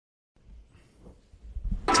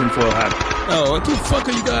tinfoil hat. Oh, what the fuck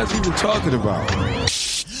are you guys even talking about?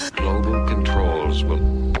 Global controls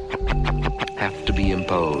will have to be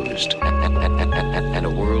imposed, and a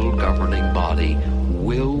world governing body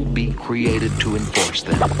will be created to enforce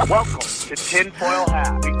them. Welcome to Tinfoil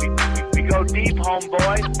Hat. We go deep,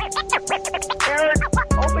 homeboy. Aaron,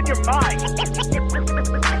 open your mind.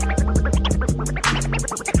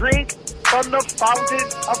 Drink from the fountain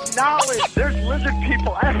of knowledge. There's lizard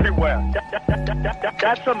people everywhere.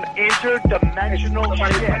 That's some interdimensional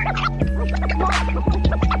shit.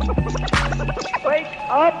 Wake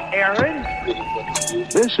up, Aaron.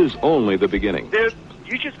 This is only the beginning. Dude,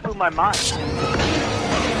 you just blew my mind.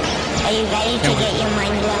 Are you ready to get your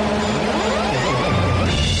mind blown?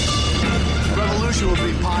 Revolution will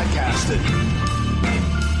be podcasted.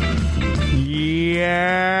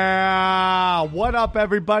 Yeah. What up,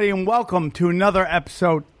 everybody, and welcome to another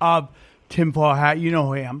episode of Tinfoil Hat. You know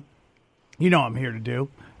who I am. You know what I'm here to do.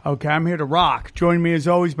 Okay, I'm here to rock. Joining me, as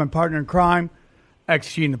always, my partner in crime,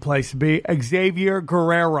 XG in the place to be, Xavier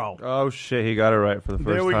Guerrero. Oh, shit, he got it right for the first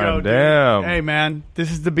time. There we go, dude. Damn. Hey, man,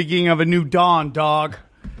 this is the beginning of a new dawn, dog.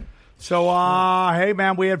 So, hey,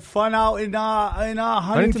 man, we had fun out in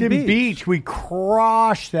Huntington Beach. We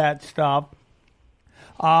crushed that stuff.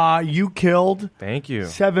 You killed. Thank you.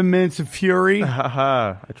 7 minutes of fury.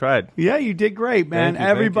 I tried. Yeah, you did great, man. Thank you,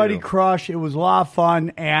 Everybody crushed. It was a lot of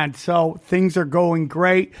fun, and so things are going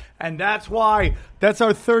great. And that's why, that's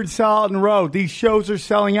our third sellout in a row. These shows are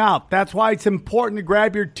selling out. That's why it's important to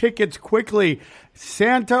grab your tickets quickly.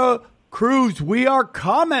 Santa Cruz, we are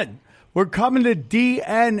coming. We're coming to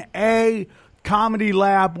DNA Comedy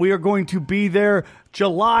Lab. We are going to be there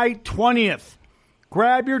July 20th.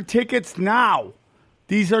 Grab your tickets now.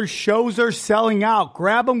 These shows are selling out.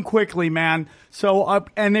 Grab them quickly, man. So,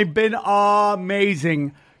 and they've been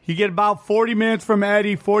amazing. You get about 40 minutes from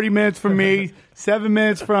Eddie, 40 minutes from me, 7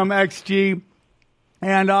 minutes from XG,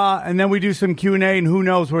 and then we do some Q&A, and who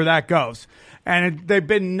knows where that goes. And they've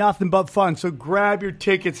been nothing but fun. So grab your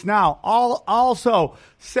tickets now. Also,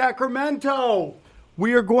 Sacramento,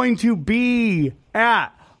 we are going to be at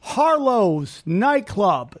Harlow's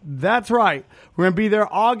nightclub. That's right. We're going to be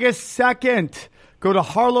there August 2nd. Go to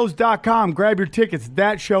harlows.com. Grab your tickets.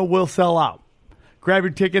 That show will sell out. Grab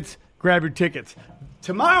your tickets. Grab your tickets.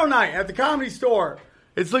 Tomorrow night at the Comedy Store,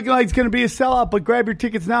 it's looking like it's going to be a sellout, but grab your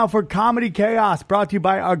tickets now for Comedy Chaos, brought to you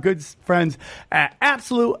by our good friends at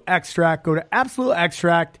Absolute Extract. Go to Absolute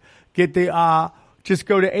Extract. Get the just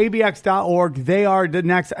go to abx.org. They are the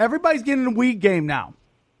next. Everybody's getting a weed game now.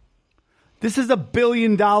 This is $1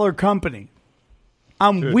 billion company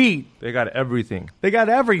on weed. They got everything. They got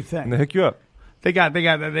everything. And they hook you up. They got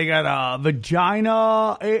vagina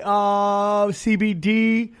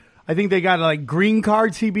CBD. I think they got like green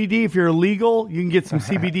card CBD. If you're illegal, you can get some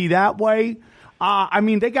CBD that way. I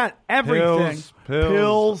mean, they got everything.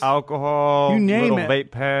 Pills, alcohol, you name little it. vape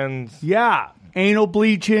pens. Yeah, anal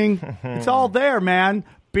bleaching. It's all there, man.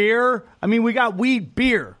 Beer. I mean, we got weed,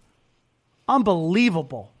 beer.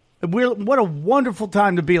 Unbelievable. What a wonderful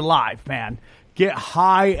time to be alive, man. Get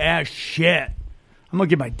high as shit. I'm going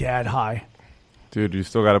to get my dad high. Dude, you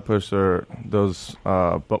still got to push those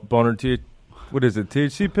boner what is it,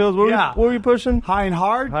 THC pills? What were you pushing? High and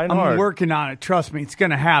hard? I'm working on it. Trust me, it's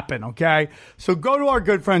going to happen, okay? So go to our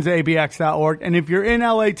good friends at abx.org, and if you're in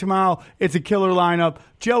L.A. tomorrow, it's a killer lineup.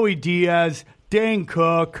 Joey Diaz, Dane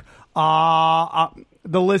Cook, the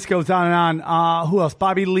list goes on and on. Who else?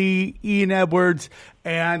 Bobby Lee, Ian Edwards,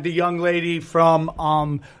 and the young lady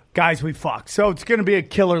from Guys We Fuck. So it's going to be a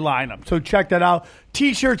killer lineup. So check that out.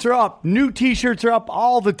 T-shirts are up. New T-shirts are up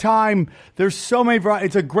all the time. There's so many varieties.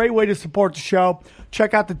 It's a great way to support the show.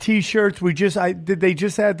 Check out the T-shirts. They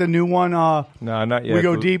just had the new one? No, not yet. We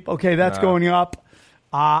Go Deep. Okay, that's going up.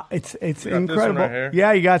 It's incredible. Right,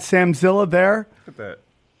 yeah, you got Sam Zilla there. Look at that.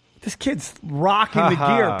 This kid's rocking the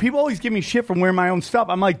gear. People always give me shit for wearing my own stuff.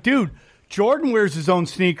 I'm like, dude, Jordan wears his own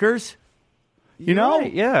sneakers. You know?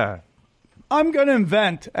 Right, yeah. I'm going to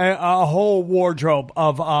invent a whole wardrobe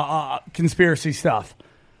of conspiracy stuff.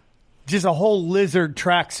 Just a whole lizard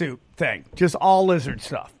tracksuit thing. Just all lizard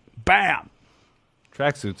stuff. Bam.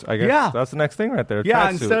 Tracksuits, I guess. Yeah. That's the next thing right there. Yeah,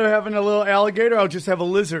 tracksuit. Instead of having a little alligator, I'll just have a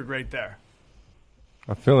lizard right there.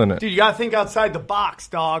 I'm feeling it. Dude, you got to think outside the box,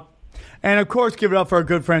 dog. And, of course, give it up for our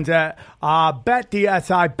good friends at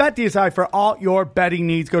BetDSI. BetDSI for all your betting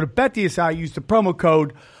needs. Go to BetDSI. Use the promo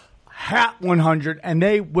code HAT100, and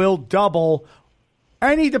they will double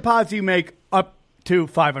any deposit you make up to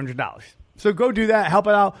 $500. So go do that. Help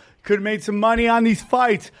it out. Could have made some money on these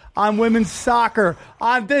fights, on women's soccer,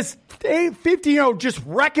 on this 15-year-old just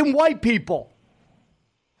wrecking white people.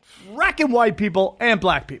 Wrecking white people and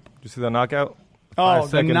black people. Did you see that knockout? Oh,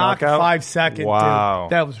 the knockout? 5 second, wow.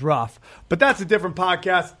 dude. That was rough. But that's a different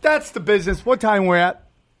podcast. That's the business. What time we're at?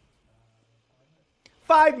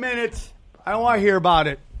 5 minutes. I don't want to hear about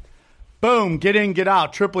it. Boom. Get in, get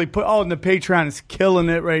out. Triply put. Oh, and the Patreon is killing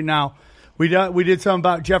it right now. We did something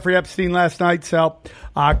about Jeffrey Epstein last night, so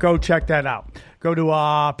go check that out. Go to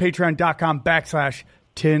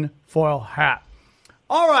patreon.com/tinfoil hat.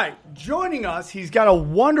 All right, joining us, he's got a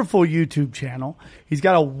wonderful YouTube channel. He's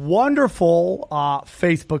got a wonderful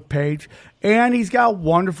Facebook page, and he's got a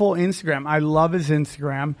wonderful Instagram. I love his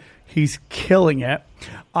Instagram. He's killing it.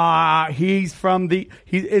 He's from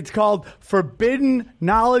it's called Forbidden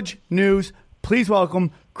Knowledge News. Please welcome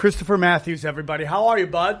Christopher Matthews, everybody. How are you,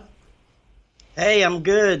 bud? Hey, I'm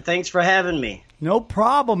good. Thanks for having me. No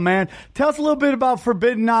problem, man. Tell us a little bit about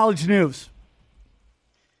Forbidden Knowledge News.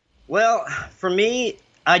 Well, for me,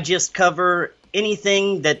 I just cover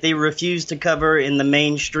anything that they refuse to cover in the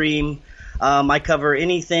mainstream. I cover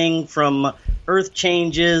anything from Earth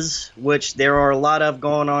changes, which there are a lot of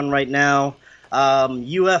going on right now,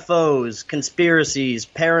 UFOs, conspiracies,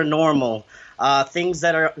 paranormal, things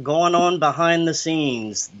that are going on behind the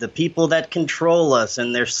scenes, the people that control us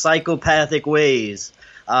and their psychopathic ways,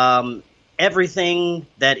 everything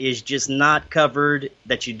that is just not covered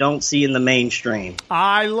that you don't see in the mainstream.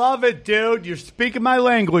 I love it, dude. You're speaking my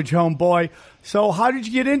language, homeboy. So how did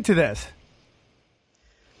you get into this?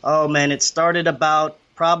 Oh, man, it started about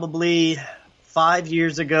probably 5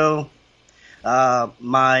 years ago.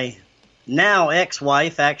 My now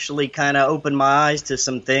ex-wife actually kind of opened my eyes to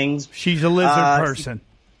some things. She's a lizard person.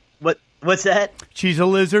 What's that? She's a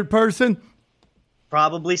lizard person?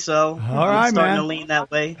 Probably so. All right, I'm starting man. to lean that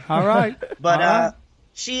way. All right. But All right.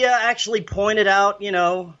 she actually pointed out,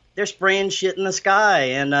 they're spraying shit in the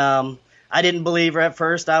sky. And I didn't believe her at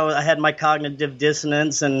first. I had my cognitive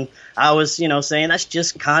dissonance, and I was, saying that's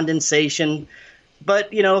just condensation.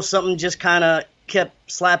 But, something just kind of kept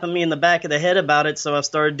slapping me in the back of the head about it, so I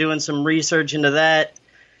started doing some research into that.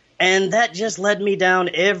 And that just led me down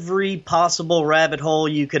every possible rabbit hole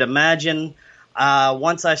you could imagine.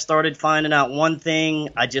 Once I started finding out one thing,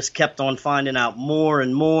 I just kept on finding out more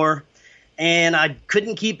and more. And I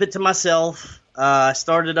couldn't keep it to myself. I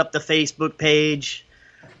started up the Facebook page.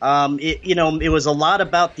 It was a lot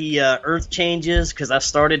about the Earth changes, because I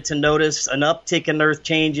started to notice an uptick in Earth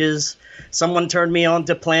changes. Someone turned me on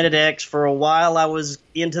to Planet X. For a while, I was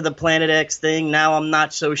into the Planet X thing. Now I'm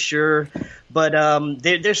not so sure. But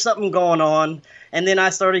there's something going on. And then I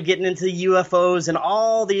started getting into the UFOs and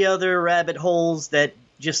all the other rabbit holes that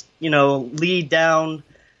just, lead down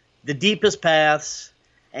the deepest paths.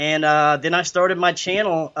 And then I started my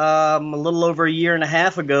channel a little over a year and a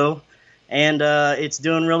half ago. And it's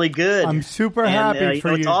doing really good. I'm super happy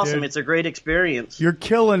for you, It's awesome. dude. It's a great experience. You're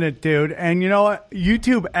killing it, dude. And you know what?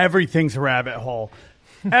 YouTube, everything's a rabbit hole.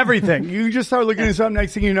 Everything. You just start looking at something,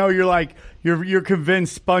 next thing you know, you're like, you're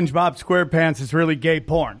convinced SpongeBob SquarePants is really gay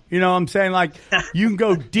porn. You know what I'm saying? Like, you can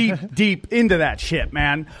go deep into that shit,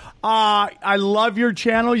 man. I love your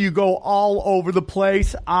channel. You go all over the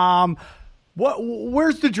place.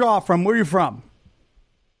 Where's the draw from? Where are you from?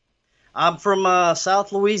 I'm from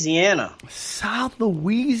South Louisiana. South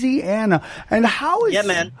Louisiana. And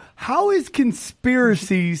how is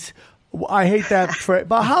conspiracies, I hate that phrase,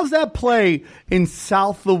 but how's that play in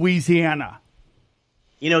South Louisiana?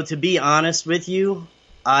 To be honest with you,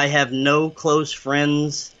 I have no close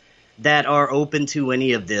friends that are open to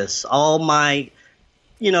any of this. All my,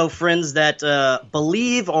 friends that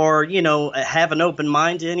believe or, have an open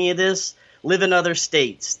mind to any of this live in other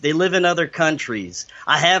states. They live in other countries.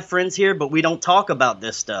 I have friends here, but we don't talk about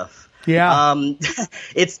this stuff. Yeah.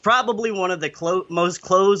 It's probably one of the most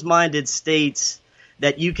closed-minded states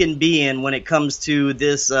that you can be in when it comes to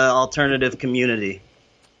this alternative community.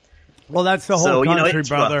 Well, that's the whole country, it's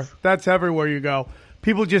brother. rough. That's everywhere you go.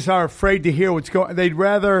 People just are afraid to hear what's going. They'd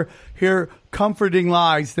rather hear comforting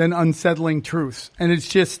lies than unsettling truths. And it's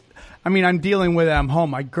just, I'm dealing with it. I'm home.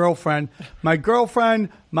 My girlfriend,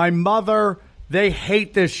 my mother, they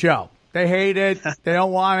hate this show. They hate it. They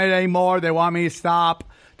don't want it anymore. They want me to stop.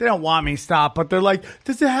 They don't want me to stop, but they're like,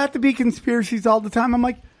 does it have to be conspiracies all the time? I'm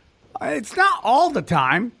like, it's not all the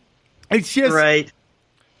time. It's just right.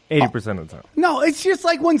 80% of the time. No, it's just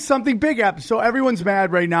like when something big happens. So everyone's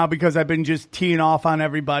mad right now because I've been just teeing off on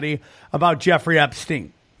everybody about Jeffrey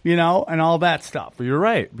Epstein, and all that stuff. But you're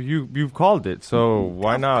right. You've called it, so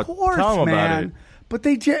why not tell them about it? But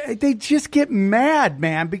they just get mad,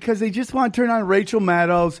 man, because they just want to turn on Rachel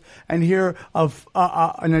Maddow and hear of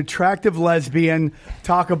an attractive lesbian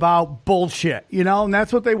talk about bullshit, and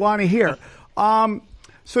that's what they want to hear.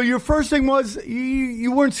 So your first thing was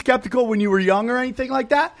you weren't skeptical when you were young or anything like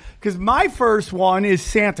that? Because my first one is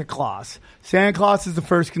Santa Claus. Santa Claus is the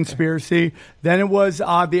first conspiracy. Then it was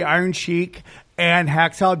the Iron Sheik and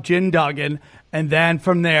Hacksaw Jim Duggan. And then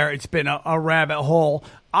from there, it's been a rabbit hole.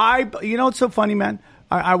 You know what's so funny, man?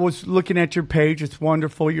 I was looking at your page. It's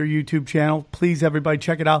wonderful, your YouTube channel. Please, everybody,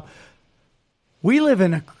 check it out. We live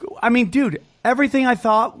in dude, everything I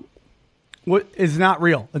thought is not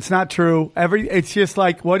real. It's not true. It's just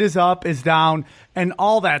like what is up is down and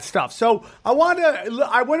all that stuff. So I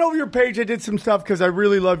went over your page. I did some stuff because I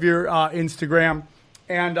really love your Instagram.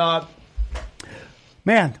 And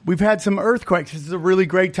man, we've had some earthquakes. This is a really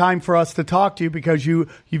great time for us to talk to you because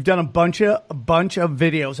you've done a bunch of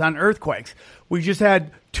videos on earthquakes. We just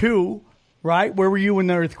had 2, right? Where were you when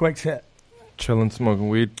the earthquakes hit? Chilling, smoking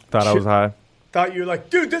weed. Thought I was high. Thought you were like,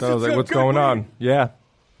 dude, this is like, what's going on? Yeah.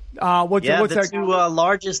 What's the that? 2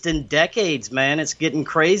 largest in decades, man. It's getting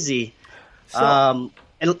crazy. And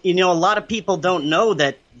a lot of people don't know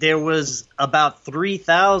that there was about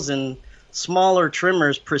 3,000 smaller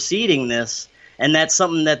tremors preceding this. And that's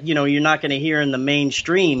something that, you're not going to hear in the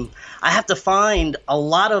mainstream. I have to find a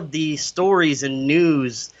lot of the stories and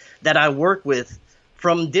news that I work with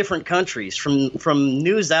from different countries, from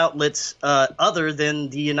news outlets other than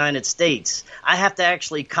the United States. I have to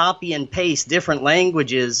actually copy and paste different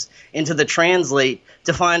languages into the translate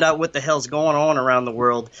to find out what the hell's going on around the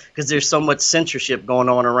world because there's so much censorship going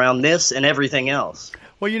on around this and everything else.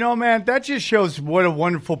 Well, man, that just shows what a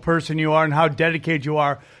wonderful person you are and how dedicated you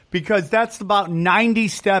are. Because that's about 90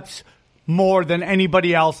 steps more than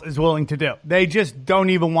anybody else is willing to do. They just don't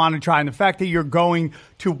even want to try. And the fact that you're going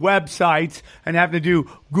to websites and having to do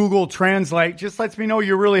Google Translate just lets me know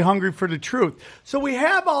you're really hungry for the truth. So we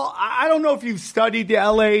have I don't know if you've studied the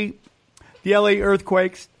LA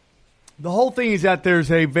earthquakes. The whole thing is that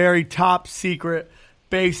there's a very top secret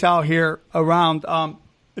base out here around,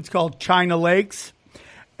 it's called China Lakes.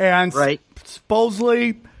 And right.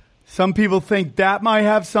 Supposedly, some people think that might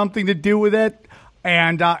have something to do with it,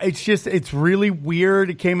 and it's really weird.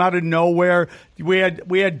 It came out of nowhere. We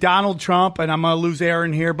had Donald Trump, and I'm going to lose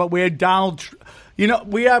Aaron here, but we had Donald.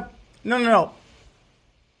 No.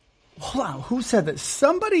 Hold on, who said that?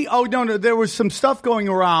 Somebody. Oh no, there was some stuff going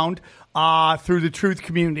around through the truth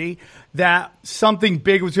community that something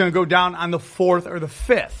big was going to go down on the 4th or the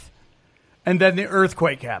 5th, and then the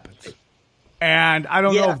earthquake happens. And I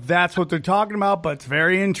don't know if that's what they're talking about, but it's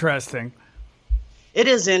very interesting. It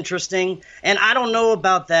is interesting, and I don't know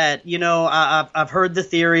about that. I've heard the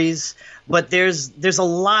theories, but there's a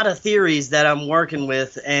lot of theories that I'm working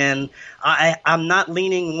with, and I'm not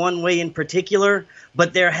leaning one way in particular,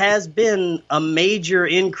 but there has been a major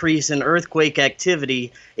increase in earthquake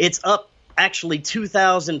activity. It's up actually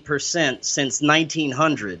 2,000% since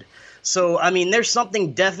 1900. So, there's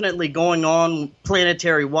something definitely going on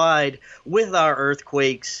planetary-wide with our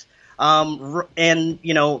earthquakes and,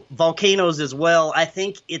 volcanoes as well. I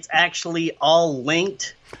think it's actually all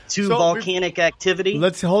linked to volcanic activity.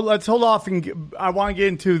 Let's hold off, and I want to get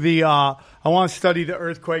into I want to study the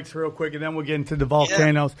earthquakes real quick, and then we'll get into the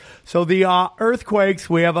volcanoes. Yeah. So the earthquakes,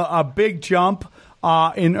 we have a big jump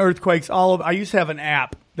in earthquakes. I used to have an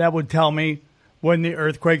app that would tell me when the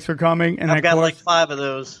earthquakes are coming. And I've got like 5 of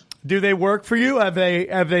those. Do they work for you? Have they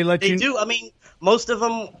let you? They do. Most of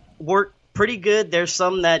them work pretty good. There's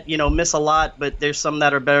some that, miss a lot, but there's some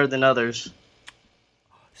that are better than others.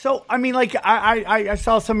 So, I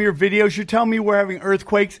saw some of your videos. You're telling me we're having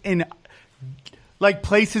earthquakes in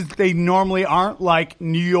places they normally aren't, like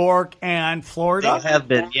New York and Florida? They have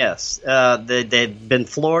been, yes. They've been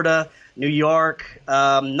Florida, New York,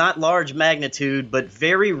 not large magnitude, but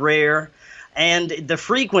very rare. And the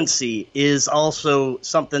frequency is also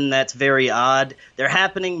something that's very odd. They're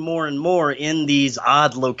happening more and more in these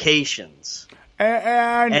odd locations.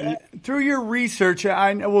 And through your research,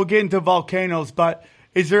 we'll get into volcanoes, but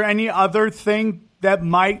is there any other thing that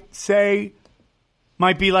might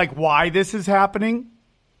be like why this is happening?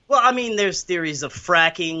 Well, there's theories of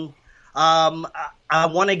fracking. I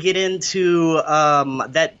want to get into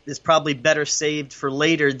that is probably better saved for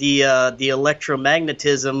later. The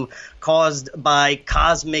electromagnetism caused by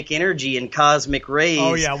cosmic energy and cosmic rays.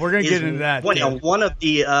 Oh yeah, we're gonna get into that. One of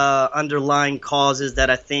the underlying causes that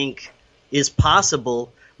I think is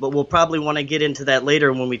possible, but we'll probably want to get into that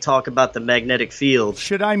later when we talk about the magnetic field.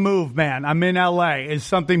 Should I move, man? I'm in LA. Is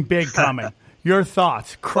something big coming? Your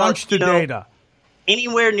thoughts? Crunch the data.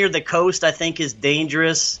 Anywhere near the coast, I think, is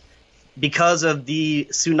dangerous because of the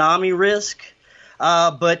tsunami risk.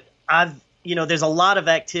 But there's a lot of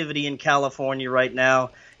activity in California right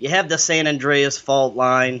now. You have the San Andreas fault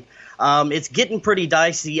line. It's getting pretty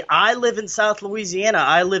dicey. I live in South Louisiana.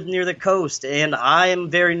 I live near the coast, and I am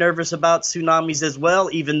very nervous about tsunamis as well,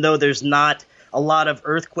 even though there's not a lot of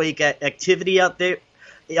earthquake activity out there.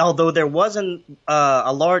 Although there wasn't not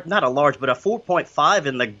a large, but a 4.5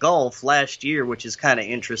 in the Gulf last year, which is kind of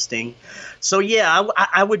interesting. So, yeah,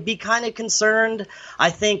 I would be kind of concerned. I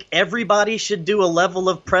think everybody should do a level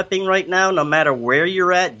of prepping right now, no matter where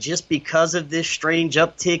you're at, just because of this strange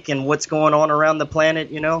uptick and what's going on around the planet,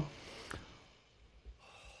 you know?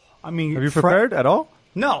 I mean, have you prepared at all?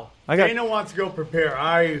 No. Dana wants to go prepare.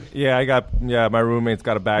 My roommate's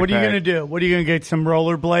got a backpack. What are you going to do? What are you going to get, some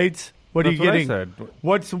rollerblades? What are you getting?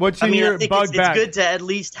 What's in your bug bag? It's good to at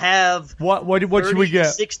least have what should we get?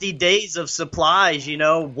 60 days of supplies, you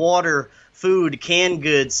know, water, food, canned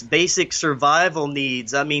goods, basic survival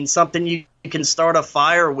needs. I mean, something you can start a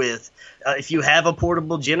fire with. If you have a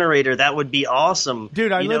portable generator, that would be awesome.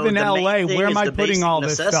 Dude, I live in L.A. Where am I putting all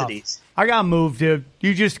this stuff? I got moved, dude.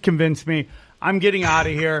 You just convinced me. I'm getting out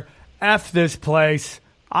of here. F this place.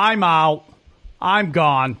 I'm out. I'm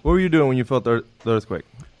gone. What were you doing when you felt the earthquake?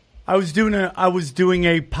 I was doing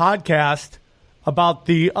a podcast about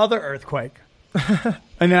the other earthquake,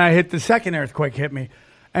 and then I hit the second earthquake hit me,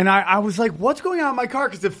 and I was like, "What's going on in my car?"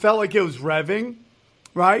 Because it felt like it was revving,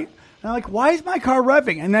 right? And I'm like, "Why is my car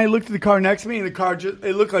revving?" And then I looked at the car next to me, and the car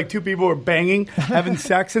it looked like two people were banging, having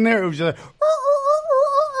sex in there. It was just like,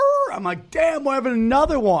 I'm like, "Damn, we're having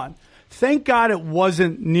another one." Thank God it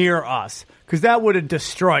wasn't near us, because that would have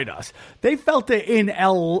destroyed us. They felt it in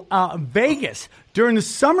Vegas during the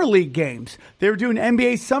Summer League games. They were doing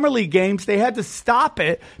NBA Summer League games. They had to stop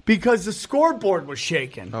it because the scoreboard was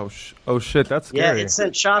shaking. Oh shit, that's scary. Yeah, it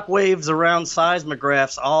sent shockwaves around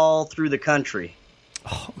seismographs all through the country.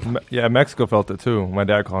 Yeah, Mexico felt it too. My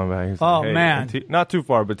dad called me back. He's like, hey, man. Not too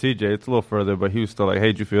far, but TJ, it's a little further, but he was still like, hey,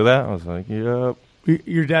 did you feel that? I was like, yep.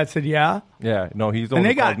 Your dad said, yeah? Yeah, no, he's the one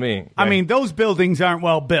who called me. Yeah. I mean, those buildings aren't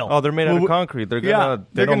well built. Oh, they're made out of concrete. They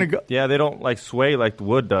don't like sway like the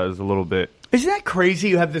wood does a little bit. Isn't that crazy?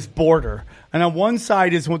 You have this border, and on one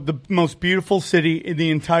side is the most beautiful city in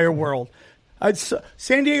the entire world.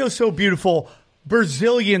 San Diego's so beautiful,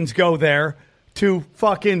 Brazilians go there to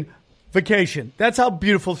fucking vacation. That's how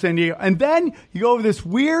beautiful San Diego. And then you go over this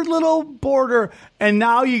weird little border, and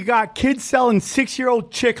now you got kids selling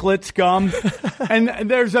 6-year-old chiclets gum,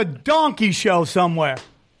 and there's a donkey show somewhere.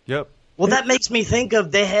 Yep. Well, that makes me think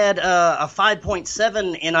of they had a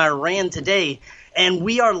 5.7 in Iran today, and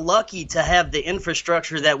we are lucky to have the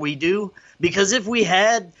infrastructure that we do, because if we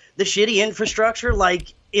had the shitty infrastructure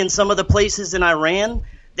like in some of the places in Iran,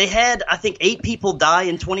 they had, I think, 8 people die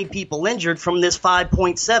and 20 people injured from this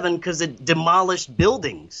 5.7 because it demolished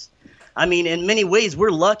buildings. I mean, in many ways,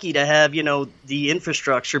 we're lucky to have, you know, the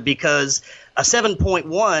infrastructure, because a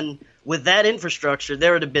 7.1, with that infrastructure,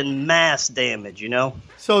 there would have been mass damage, you know?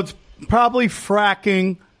 So it's probably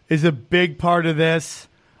fracking is a big part of this.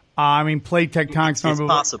 I mean, plate tectonics. It's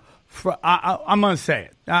possible. I'm going to say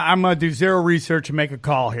it. I'm going to do zero research and make a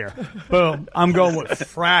call here. Boom. I'm going with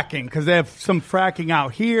fracking, because they have some fracking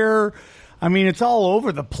out here. I mean, it's all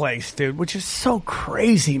over the place, dude, which is so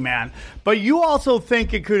crazy, man. But you also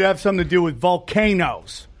think it could have something to do with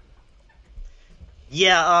volcanoes.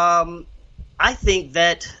 Yeah, I think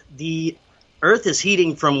that the Earth is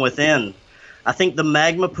heating from within. I think the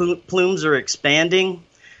magma plumes are expanding.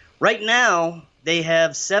 Right now, they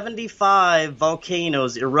have 75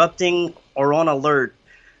 volcanoes erupting or on alert.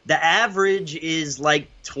 The average is like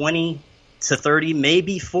 20 to 30,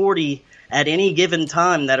 maybe 40 at any given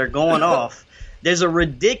time that are going off. There's a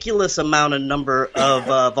ridiculous number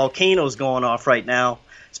of volcanoes going off right now,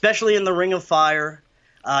 especially in the Ring of Fire.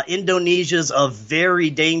 Indonesia's a very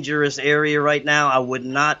dangerous area right now. I would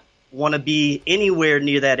not want to be anywhere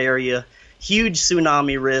near that area. Huge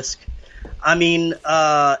tsunami risk. I mean,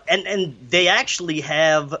 and they actually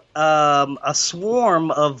have a swarm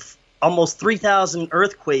of almost 3,000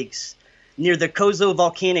 earthquakes near the Cozo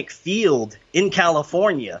Volcanic Field in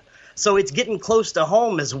California. So it's getting close to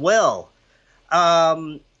home as well.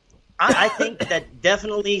 I think that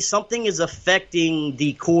definitely something is affecting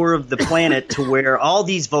the core of the planet to where all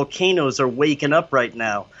these volcanoes are waking up right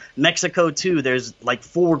now. Mexico, too. There's like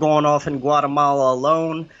 4 going off in Guatemala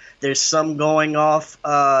alone. There's some going off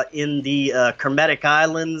in the Kermadec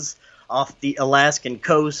Islands off the Alaskan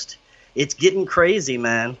coast. It's getting crazy,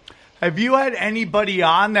 man. Have you had anybody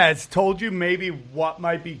on that's told you maybe what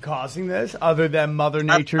might be causing this other than Mother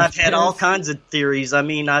Nature's I've had all kinds of theories. I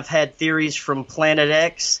mean, I've had theories from Planet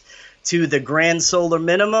X to the Grand Solar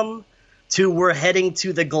Minimum to we're heading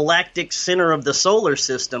to the galactic center of the solar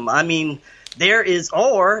system. I mean, There is,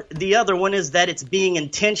 or the other one is that it's being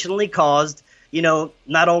intentionally caused,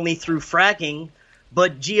 not only through fracking,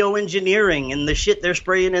 but geoengineering and the shit they're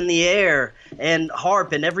spraying in the air and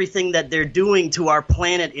HARP and everything that they're doing to our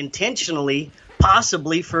planet intentionally,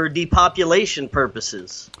 possibly for depopulation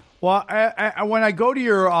purposes. Well, when I go to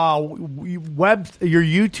your your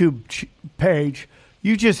YouTube page,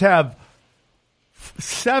 you just have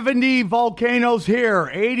 70 volcanoes here,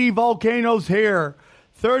 80 volcanoes here,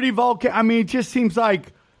 30 volcanoes. I mean, it just seems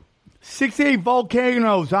like 68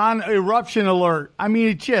 volcanoes on eruption alert. I mean,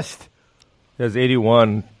 it just... There's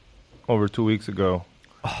 81 over 2 weeks ago.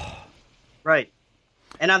 Right.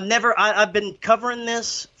 And I've been covering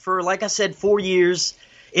this for, like I said, 4 years.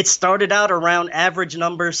 It started out around average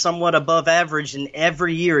numbers, somewhat above average, and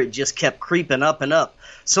every year it just kept creeping up and up.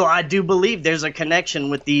 So I do believe there's a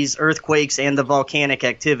connection with these earthquakes and the volcanic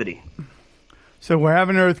activity. So we're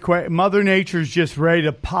having an earthquake. Mother Nature's just ready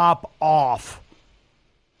to pop off.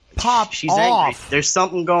 She's angry. There's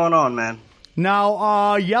something going on, man.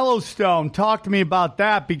 Now, Yellowstone, talk to me about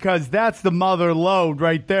that, because that's the mother lode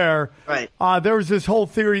right there. Right. There was this whole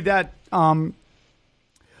theory that some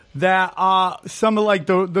of like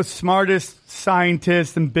the smartest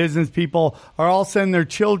scientists and business people are all sending their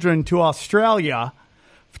children to Australia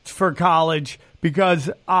for college because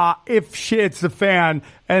if shit's the fan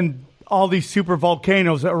and all these super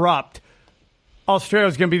volcanoes erupt,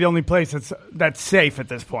 Australia's going to be the only place that's safe at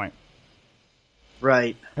this point.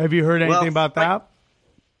 Right. Have you heard anything about that?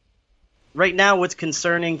 Right now, what's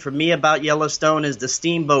concerning for me about Yellowstone is the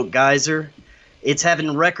Steamboat Geyser. It's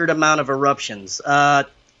having record amount of eruptions.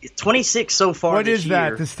 26 so far this year.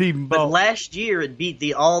 What is that, the Steamboat? But last year, it beat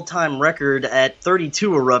the all-time record at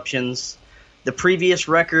 32 eruptions. The previous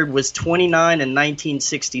record was 29 in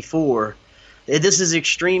 1964. This is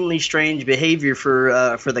extremely strange behavior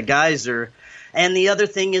for the geyser. And the other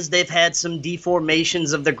thing is they've had some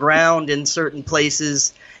deformations of the ground in certain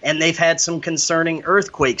places, and they've had some concerning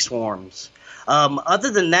earthquake swarms.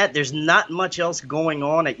 Other than that, there's not much else going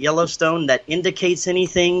on at Yellowstone that indicates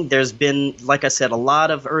anything. There's been, like I said, a lot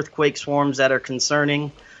of earthquake swarms that are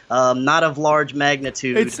concerning, not of large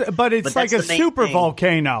magnitude. But it's like a super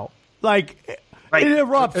volcano. Like, right. It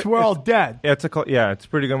erupts, we're all dead. It's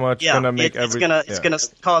pretty much going to make it's going to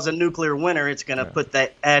cause a nuclear winter. It's going to put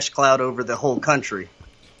that ash cloud over the whole country.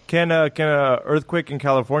 Can a earthquake in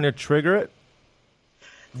California trigger it?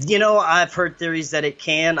 I've heard theories that it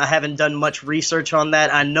can. I haven't done much research on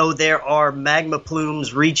that. I know there are magma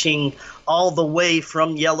plumes reaching all the way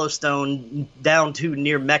from Yellowstone down to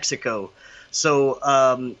near Mexico.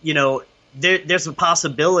 So, there's a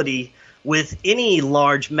possibility with any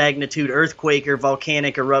large magnitude earthquake or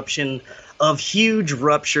volcanic eruption of huge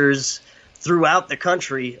ruptures throughout the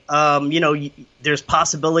country. There's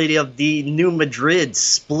possibility of the New Madrid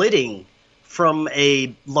splitting from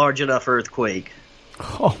a large enough earthquake.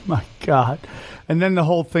 Oh, my God. And then the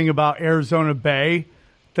whole thing about Arizona Bay,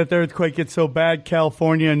 that the earthquake gets so bad,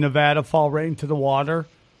 California and Nevada fall right into the water.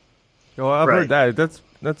 Well, I've heard that.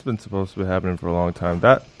 That's been supposed to be happening for a long time.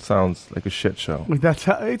 That sounds like a shit show. That's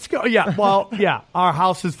how it's going. Yeah, well, yeah. Our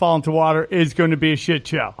house has fallen to water is going to be a shit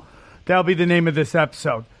show. That'll be the name of this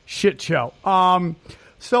episode. Shit show.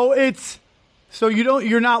 So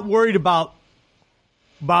you're not worried about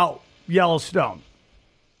Yellowstone.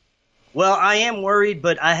 Well, I am worried,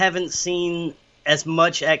 but I haven't seen as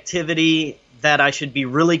much activity that I should be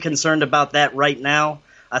really concerned about that right now.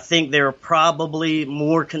 I think there are probably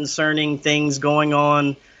more concerning things going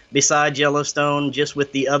on besides Yellowstone, just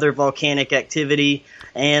with the other volcanic activity.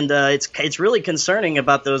 And it's really concerning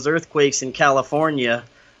about those earthquakes in California,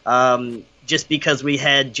 just because we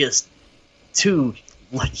had just two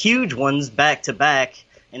huge ones back to back.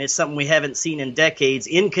 And it's something we haven't seen in decades,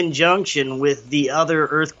 in conjunction with the other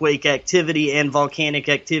earthquake activity and volcanic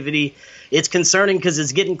activity. It's concerning because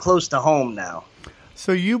it's getting close to home now.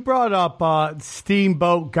 So you brought up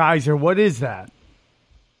Steamboat Geyser. What is that?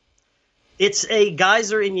 It's a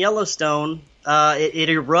geyser in Yellowstone. It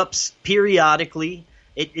erupts periodically.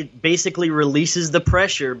 It basically releases the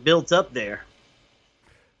pressure built up there.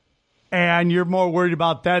 And you're more worried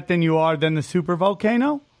about that than you are than the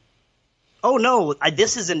supervolcano? Oh, no.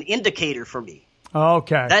 This is an indicator for me.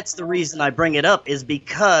 Okay. That's the reason I bring it up, is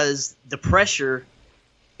because the pressure...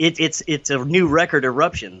 It's a new record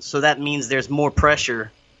eruption, so that means there's more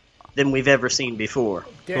pressure than we've ever seen before.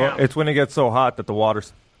 Well, it's when it gets so hot that the water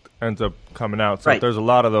ends up coming out. So if there's a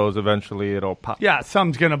lot of those, eventually it'll pop. Yeah,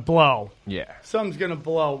 something's going to blow. Yeah. Something's going to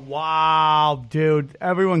blow. Wow, dude.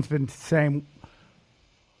 Everyone's been saying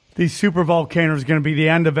these super volcanoes are going to be the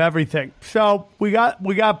end of everything. So we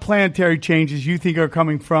got planetary changes you think are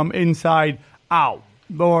coming from inside out.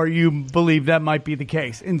 or you believe that might be the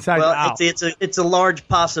case inside well, out? It's a large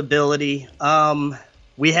possibility.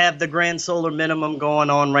 We have the grand solar minimum going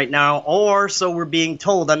on right now, or so we're being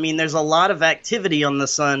told. I mean, there's a lot of activity on the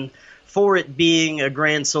sun for it being a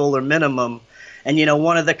grand solar minimum. And,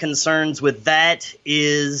 one of the concerns with that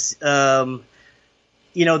is, there's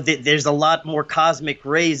a lot more cosmic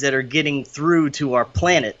rays that are getting through to our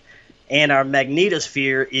planet. And our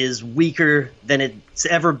magnetosphere is weaker than it's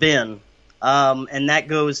ever been. And that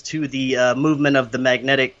goes to the movement of the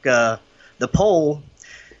magnetic, the pole.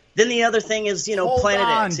 Then the other thing is, Hold Planet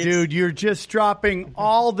on, X. Dude, you're just dropping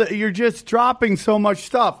you're just dropping so much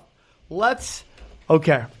stuff.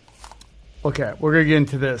 Okay, we're going to get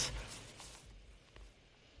into this.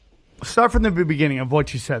 Start from the beginning of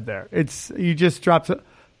what you said there. You just dropped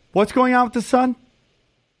what's going on with the sun?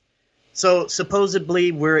 So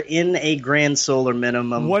supposedly we're in a grand solar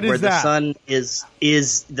minimum. What is where that?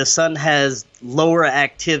 The sun has lower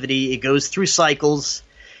activity. It goes through cycles.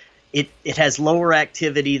 It has lower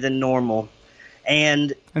activity than normal.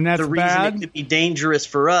 And that's the reason bad? it could be dangerous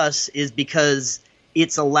for us is because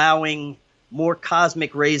it's allowing more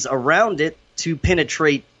cosmic rays around it to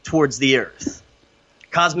penetrate towards the Earth.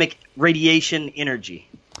 Cosmic radiation energy.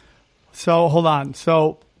 So hold on.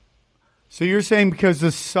 So you're saying because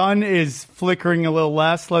the sun is flickering a little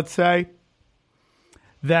less, let's say,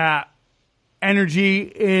 that energy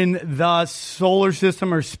in the solar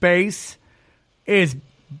system or space is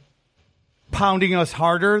pounding us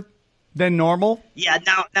harder than normal? Yeah,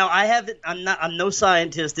 now I'm no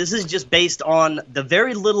scientist. This is just based on the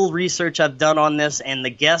very little research I've done on this and the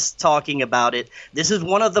guests talking about it. This is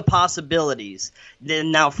one of the possibilities.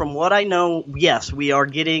 Then now from what I know, yes, we are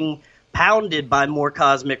getting pounded by more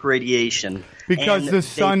cosmic radiation. Because the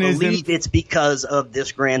sun is it's because of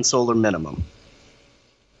this grand solar minimum.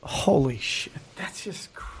 Holy shit. That's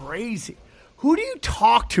just crazy. Who do you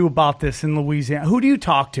talk to about this in Louisiana? Who do you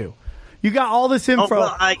talk to? You got all this info.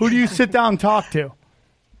 Who do you sit down and talk to?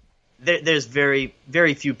 There's very,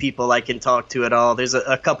 very few people I can talk to at all. There's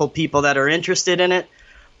a couple people that are interested in it,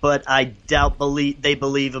 but I doubt they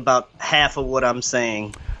believe about half of what I'm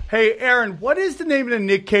saying. Hey, Aaron, what is the name of the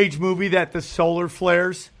Nick Cage movie that the solar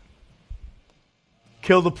flares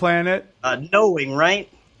kill the planet? Knowing, right?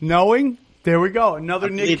 Knowing? There we go. Another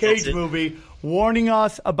I Nick believe that's Cage it. movie warning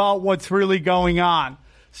us about what's really going on.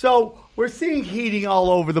 So we're seeing heating all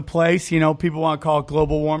over the place. People want to call it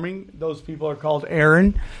global warming. Those people are called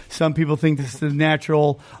Aaron. Some people think this is a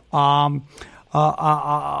natural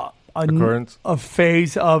Occurrence. A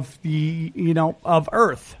phase of of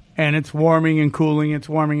Earth, and it's warming and cooling. It's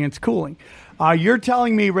warming and it's cooling. You're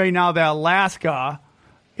telling me right now that Alaska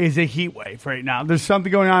is a heat wave right now. There's something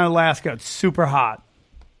going on in Alaska. It's super hot.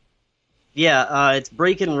 Yeah, it's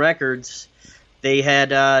breaking records. They had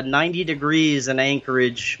 90 degrees in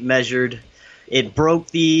Anchorage measured. It broke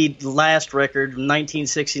the last record,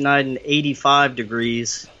 1969, 85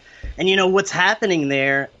 degrees. And what's happening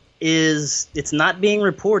there is it's not being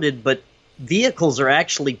reported, but vehicles are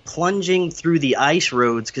actually plunging through the ice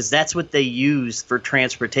roads because that's what they use for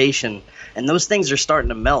transportation. And those things are starting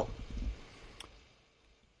to melt.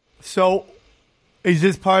 So is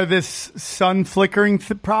this part of this sun flickering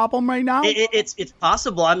problem right now? It's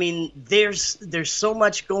possible. I mean, there's so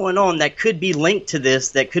much going on that could be linked to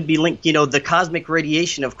this. That could be linked. The cosmic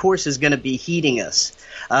radiation, of course, is going to be heating us.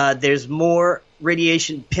 There's more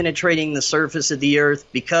radiation penetrating the surface of the Earth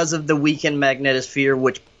because of the weakened magnetosphere,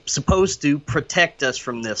 which is supposed to protect us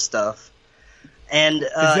from this stuff. And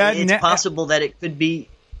it's possible that it could be.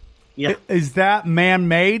 Yeah. Is that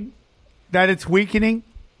man-made that it's weakening?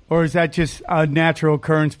 Or is that just a natural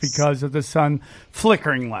occurrence because of the sun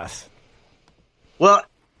flickering less? Well,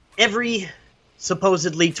 every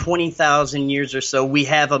supposedly 20,000 years or so, we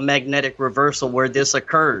have a magnetic reversal where this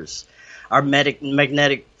occurs. Our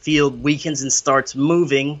magnetic field weakens and starts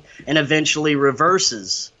moving and eventually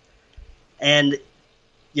reverses. And,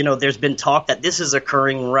 there's been talk that this is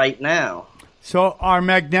occurring right now. So our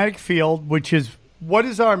magnetic field, what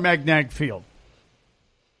is our magnetic field?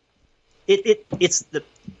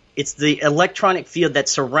 It's the electronic field that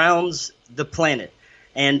surrounds the planet,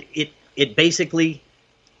 and it basically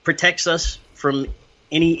protects us from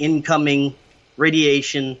any incoming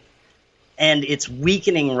radiation, and it's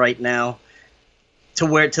weakening right now to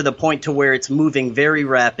the point to where it's moving very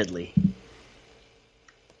rapidly.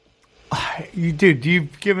 Dude,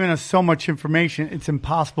 you've given us so much information; it's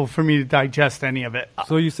impossible for me to digest any of it.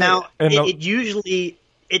 So you say now it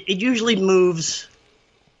usually moves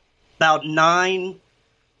about 9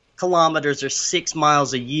 kilometers or 6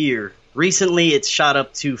 miles a year. Recently, it's shot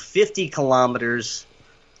up to 50 kilometers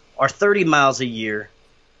or 30 miles a year.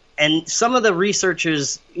 And some of the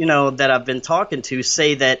researchers, that I've been talking to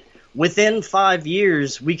say that within 5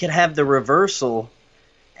 years, we could have the reversal,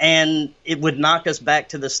 and it would knock us back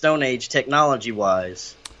to the Stone Age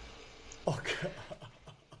technology-wise.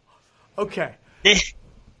 Okay.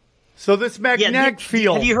 So this magnetic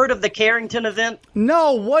field. Have you heard of the Carrington event?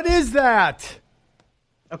 No, what is that?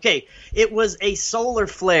 Okay, it was a solar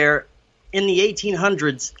flare in the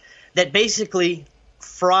 1800s that basically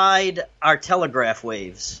fried our telegraph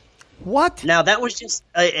waves. What? Now, that was just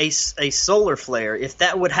a solar flare. If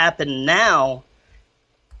that would happen now,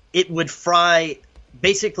 it would fry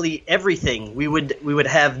basically everything. We would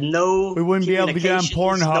have no. We wouldn't be able to get on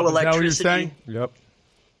Pornhub. No is that what you're saying? Yep.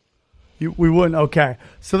 We wouldn't. Okay.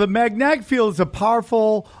 So the magnetic field is a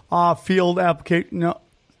powerful field application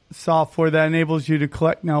software that enables you to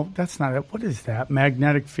collect. No, that's not it. What is that?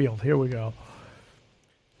 Magnetic field. Here we go.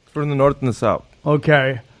 From the north and the south.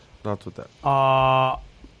 Okay. That's what that.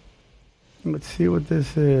 Let's see what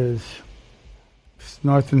this is. It's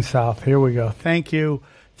north and south. Here we go. Thank you,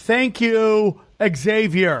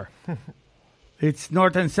 Xavier. It's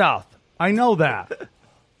north and south. I know that.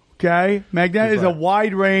 Okay. Magnet is a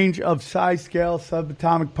wide range of size, scale,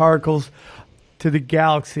 subatomic particles to the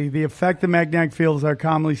galaxy. The effect of magnetic fields are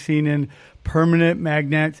commonly seen in permanent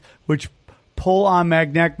magnets, which pull on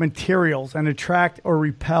magnetic materials and attract or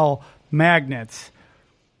repel magnets.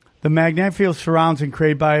 The magnetic field surrounds and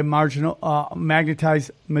created by a marginal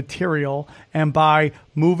magnetized material and by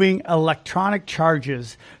moving electronic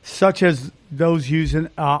charges, such as those used in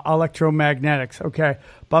electromagnetics. Okay,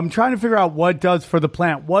 but I'm trying to figure out what it does for the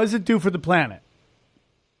planet. What does it do for the planet?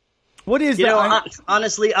 What is that?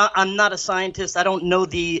 Honestly, I'm not a scientist. I don't know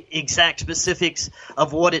the exact specifics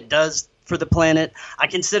of what it does for the planet. I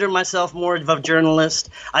consider myself more of a journalist.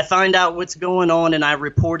 I find out what's going on and I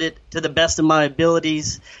report it to the best of my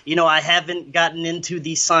abilities. I haven't gotten into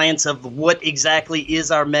the science of what exactly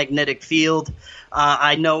is our magnetic field.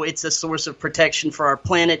 I know it's a source of protection for our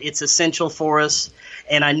planet. It's essential for us.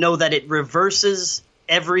 And I know that it reverses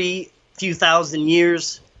every few thousand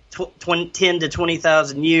years, 10 to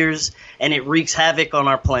 20,000 years, and it wreaks havoc on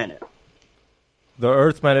our planet. The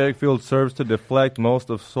Earth's magnetic field serves to deflect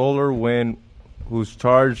most of solar wind, whose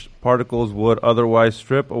charged particles would otherwise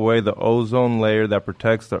strip away the ozone layer that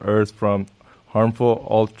protects the Earth from harmful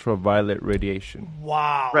ultraviolet radiation.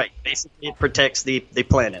 Wow. Right. Basically, it protects the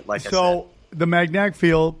planet, like I said. So the magnetic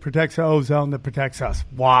field protects the ozone that protects us.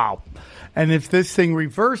 Wow. And if this thing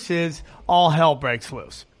reverses, all hell breaks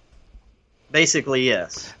loose. Basically,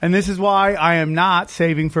 yes. And this is why I am not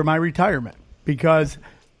saving for my retirement, because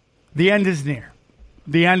the end is near.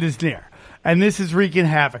 The end is near. And this is wreaking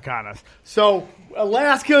havoc on us. So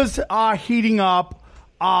Alaska's heating up.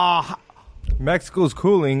 Mexico's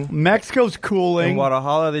cooling. In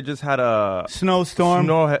Guadalajara, they just had a snowstorm.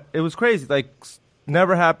 It was crazy.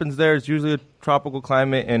 Never happens there. It's usually a tropical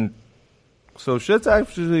climate. And so shit's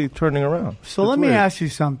actually turning around. So let me ask you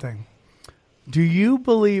something. Do you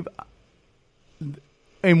believe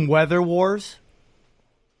in weather wars?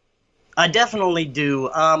 I definitely do.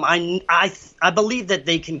 I believe that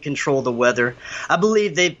they can control the weather. I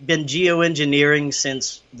believe they've been geoengineering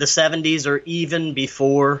since the 70s or even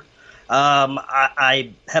before.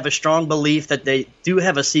 I have a strong belief that they do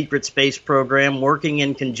have a secret space program working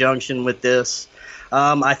in conjunction with this.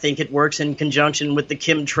 I think it works in conjunction with the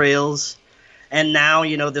chemtrails. And now,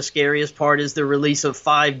 the scariest part is the release of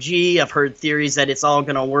 5G. I've heard theories that it's all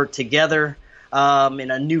going to work together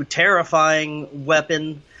in a new terrifying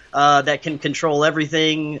weapon that can control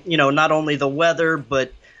everything, not only the weather,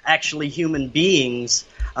 but actually human beings.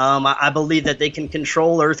 I believe that they can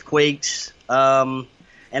control earthquakes, and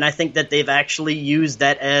I think that they've actually used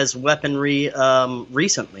that as weaponry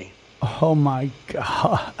recently. Oh, my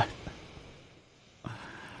God.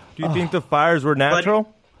 Do you think the fires were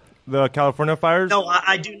natural? The California fires? No,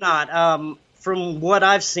 I do not. From what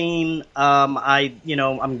I've seen,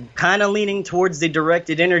 I'm kind of leaning towards the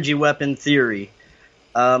directed energy weapon theory.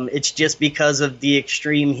 It's just because of the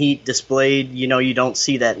extreme heat displayed, you don't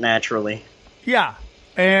see that naturally. Yeah.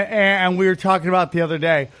 And we were talking about the other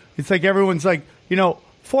day. It's like everyone's like,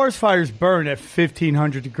 forest fires burn at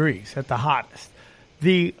 1,500 degrees at the hottest.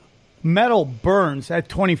 The metal burns at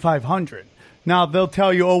 2,500. Now, they'll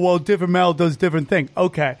tell you, different metal does different things.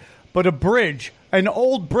 Okay. But a bridge, an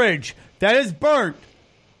old bridge that is burnt,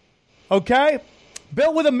 okay,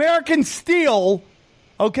 built with American steel,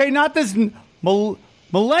 okay, not this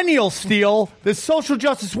millennial steel, this social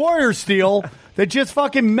justice warrior steel that just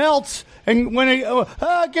fucking melts and when it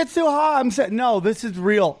gets too hot, I'm saying, no, this is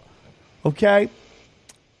real, okay?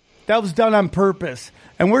 That was done on purpose.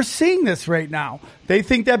 And we're seeing this right now. They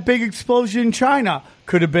think that big explosion in China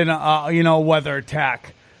could have been a weather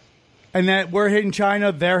attack. And that we're hitting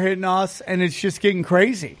China, they're hitting us, and it's just getting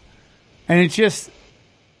crazy. And it's just,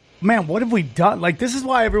 man, what have we done? Like, this is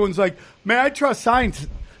why everyone's like, man, I trust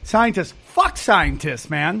scientists. Fuck scientists,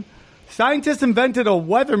 man. Scientists invented a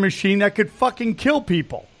weather machine that could fucking kill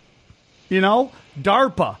people.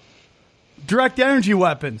 DARPA. Direct energy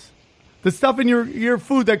weapons. The stuff in your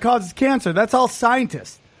food that causes cancer. That's all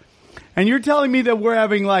scientists. And you're telling me that we're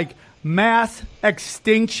having, like, mass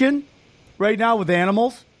extinction right now with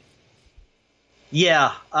animals?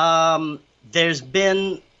 Yeah. There's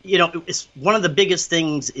been, it's one of the biggest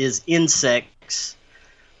things is insects.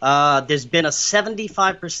 There's been a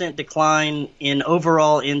 75% decline in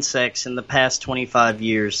overall insects in the past 25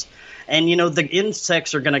 years. And, the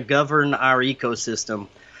insects are going to govern our ecosystem.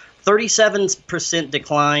 37%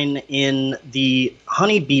 decline in the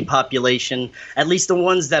honeybee population, at least the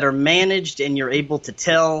ones that are managed and you're able to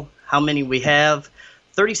tell how many we have.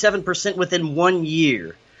 37% within 1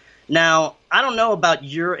 year. Now, I don't know about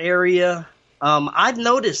your area. I've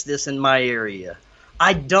noticed this in my area.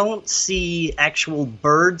 I don't see actual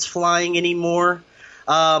birds flying anymore.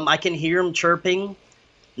 I can hear them chirping.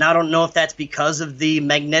 Now, I don't know if that's because of the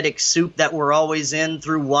magnetic soup that we're always in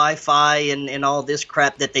through Wi-Fi and all this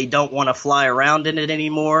crap that they don't want to fly around in it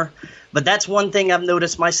anymore. But that's one thing I've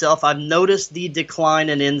noticed myself. I've noticed the decline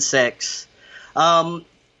in insects. The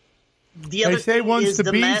other thing is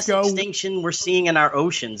the mass extinction we're seeing in our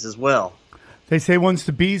oceans as well. They say once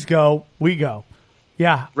the bees go, we go.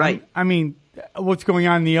 Yeah. Right. I mean, what's going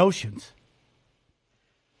on in the oceans?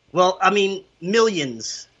 Well, I mean,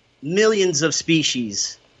 millions of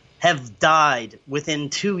species have died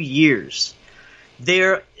within 2 years.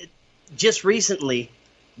 Just recently,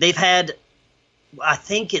 they've had, I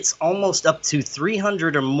think it's almost up to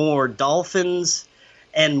 300 or more dolphins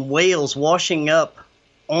and whales washing up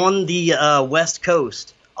on the West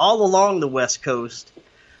Coast, all along the West Coast.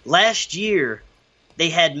 Last year, they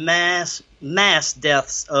had mass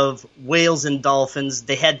deaths of whales and dolphins.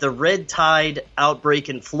 They had the red tide outbreak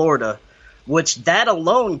in Florida, which that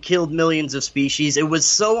alone killed millions of species. It was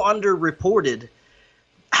so underreported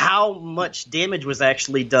how much damage was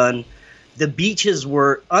actually done. The beaches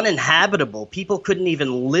were uninhabitable. People couldn't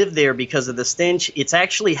even live there because of the stench. It's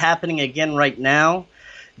actually happening again right now.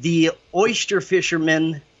 The oyster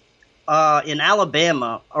fishermen in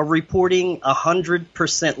Alabama are reporting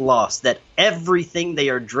 100% loss, that everything they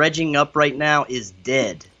are dredging up right now is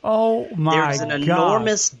dead. Oh, my God. There's an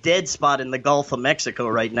enormous dead spot in the Gulf of Mexico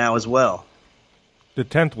right now as well. The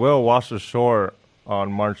 10th whale washed ashore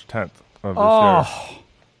on March 10th of this year.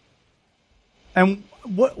 And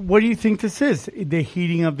what do you think this is? The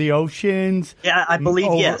heating of the oceans? Yeah, I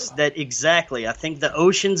believe, yes, that exactly. I think the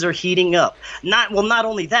oceans are heating up. Not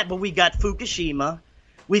only that, but we got Fukushima.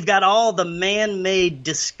 We've got all the man-made,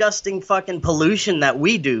 disgusting fucking pollution that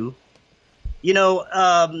we do.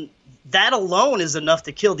 That alone is enough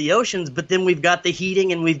to kill the oceans, but then we've got the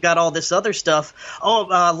heating and we've got all this other stuff.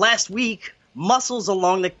 Last week, mussels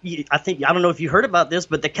along I don't know if you heard about this,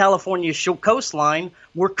 but the California coastline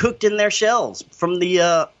were cooked in their shells from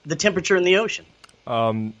the temperature in the ocean.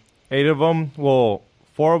 8 of them, 4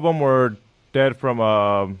 of them were dead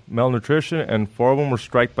from malnutrition, and 4 of them were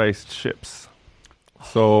struck by ships.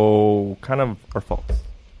 So, kind of our fault.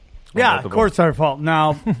 Yeah, of course our fault.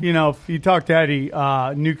 Now, if you talk to Eddie,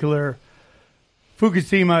 nuclear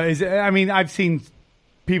Fukushima is, I've seen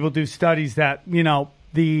people do studies that,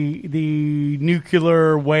 the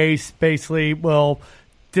nuclear waste basically will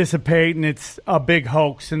dissipate and it's a big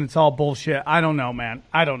hoax and it's all bullshit. I don't know, man.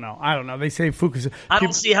 I don't know. They say Fukushima. I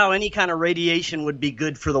don't see how any kind of radiation would be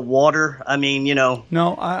good for the water.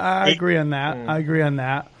 No, I agree on that. I agree on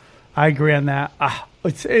that.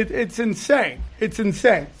 It's insane. It's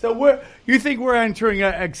insane. So you think we're entering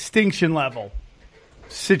an extinction level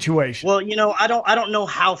situation? Well, I don't know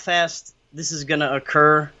how fast this is going to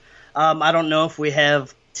occur. I don't know if we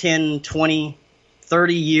have 10, 20,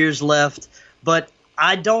 30 years left, but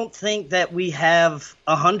I don't think that we have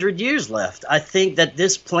 100 years left. I think that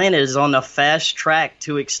this planet is on a fast track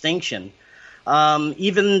to extinction.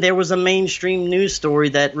 Even there was a mainstream news story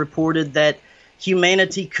that reported that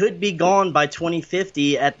humanity could be gone by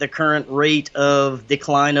 2050 at the current rate of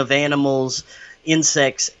decline of animals,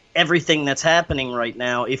 insects, everything that's happening right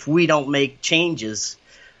now if we don't make changes.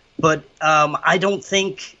 But I don't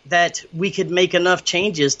think that we could make enough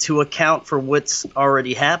changes to account for what's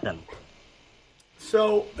already happened.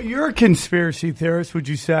 So you're a conspiracy theorist, would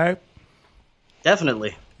you say?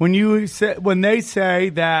 Definitely. When they say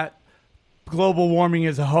that global warming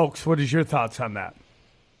is a hoax, what is your thoughts on that?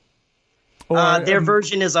 Their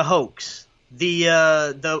version is a hoax.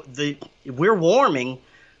 We're warming,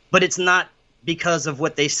 but it's not because of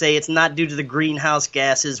what they say. It's not due to the greenhouse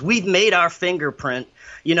gases. We've made our fingerprint.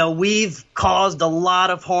 We've caused a lot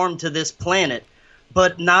of harm to this planet,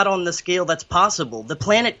 but not on the scale that's possible. The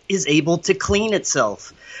planet is able to clean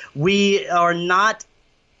itself. We are not.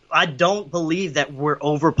 I don't believe that we're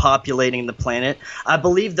overpopulating the planet. I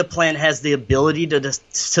believe the planet has the ability to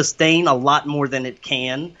sustain a lot more than it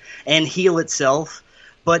can and heal itself.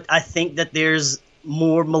 But I think that there's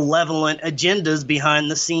more malevolent agendas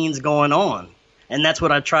behind the scenes going on. And that's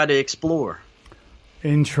what I try to explore.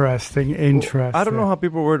 Interesting. Well, I don't know how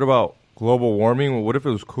people are worried about global warming. What if it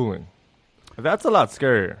was cooling? That's a lot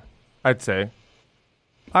scarier, I'd say.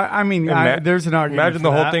 I mean, there's an argument. Imagine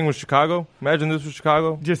the whole thing was Chicago. Imagine this was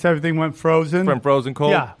Chicago. Just everything went frozen. Went frozen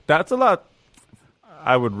cold. Yeah. That's a lot.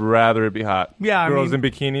 I would rather it be hot. Yeah, Girls in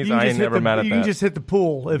bikinis, I ain't never mad at that. You can just hit the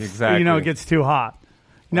pool if it gets too hot.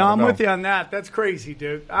 No, I'm with you on that. That's crazy,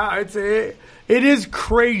 dude. It is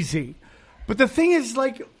crazy. But the thing is,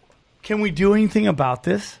 can we do anything about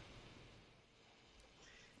this?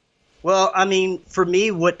 Well, I mean, for me,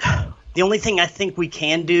 the only thing I think we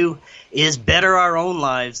can do is better our own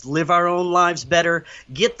lives, live our own lives better,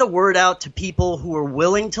 get the word out to people who are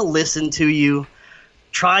willing to listen to you,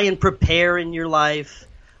 try and prepare in your life,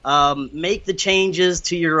 make the changes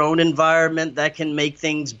to your own environment that can make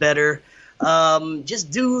things better.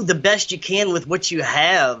 Just do the best you can with what you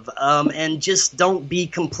have, and just don't be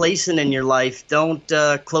complacent in your life. Don't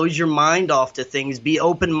close your mind off to things. Be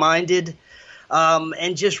open-minded.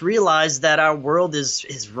 And just realize that our world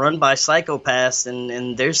is run by psychopaths,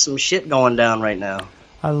 and there's some shit going down right now.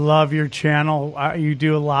 I love your channel. You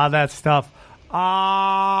do a lot of that stuff.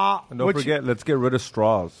 And don't forget, let's get rid of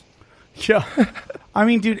straws. Yeah. I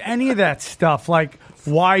mean, dude, any of that stuff, like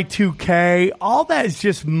Y2K, all that is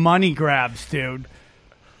just money grabs, dude.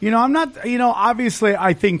 I'm not, obviously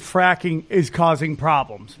I think fracking is causing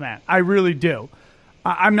problems, man. I really do.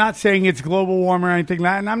 I'm not saying it's global warming or anything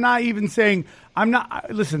like that, and I'm not even saying I'm not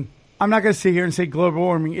going to sit here and say global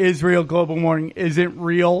warming is real, global warming isn't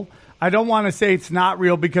real. I don't want to say it's not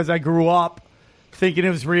real because I grew up thinking it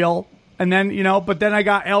was real, and then, but then I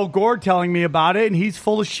got Al Gore telling me about it, and he's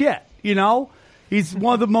full of shit, He's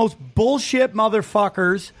one of the most bullshit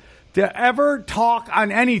motherfuckers to ever talk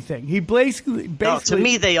on anything. He basically to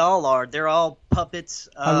me, they all are. They're all puppets.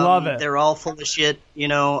 I love it. They're all full of shit.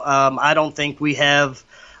 I don't think we have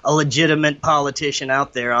a legitimate politician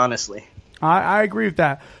out there, honestly. I agree with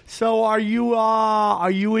that. So are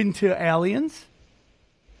you into aliens?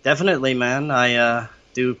 Definitely, man. I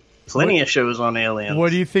do plenty of shows on aliens.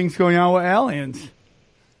 What do you think's going on with aliens?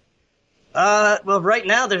 Well, right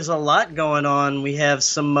now there's a lot going on. We have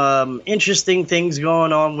some interesting things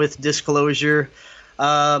going on with disclosure.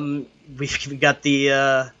 We've got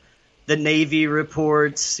the Navy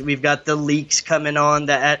reports. We've got the leaks coming on,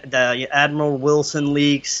 the Admiral Wilson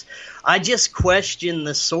leaks. I just question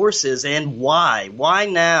the sources and why. Why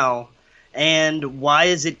now? And why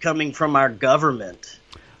is it coming from our government?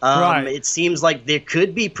 Right. It seems like they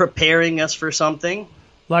could be preparing us for something.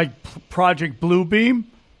 Like Project Bluebeam?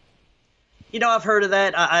 I've heard of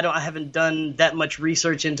that. I haven't done that much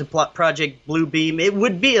research into Project Bluebeam. It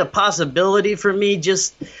would be a possibility for me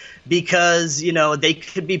just because, they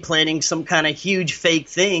could be planning some kind of huge fake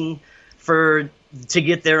thing to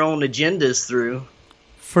get their own agendas through.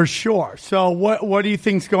 For sure. So what do you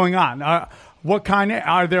think's going on? Are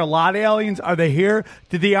there a lot of aliens? Are they here?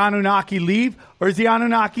 Did the Anunnaki leave? Or is the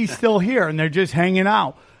Anunnaki still here and they're just hanging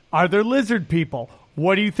out? Are there lizard people?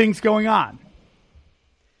 What do you think's going on?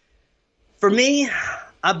 For me,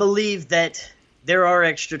 I believe that there are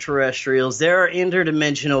extraterrestrials. There are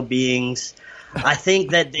interdimensional beings. I think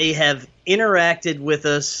that they have interacted with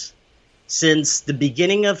us since the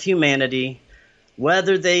beginning of humanity.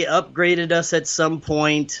 Whether they upgraded us at some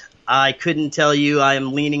point, I couldn't tell you. I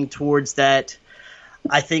am leaning towards that.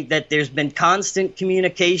 I think that there's been constant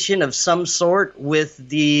communication of some sort with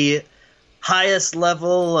the highest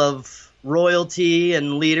level of royalty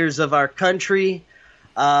and leaders of our country.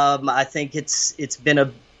 I think it's been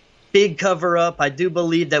a big cover-up. I do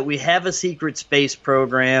believe that we have a secret space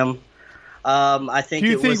program. I think.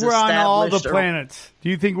 Do you think we're on all the planets? Do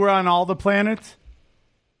you think we're on all the planets?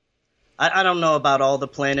 I don't know about all the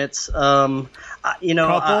planets. I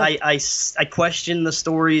question the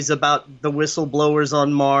stories about the whistleblowers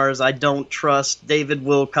on Mars. I don't trust David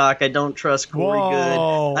Wilcock. I don't trust Corey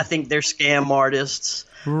Good. I think they're scam artists.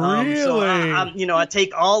 Really? I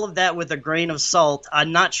take all of that with a grain of salt.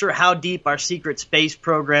 I'm not sure how deep our secret space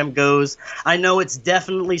program goes. I know it's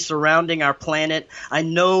definitely surrounding our planet. I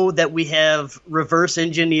know that we have reverse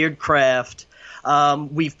engineered craft.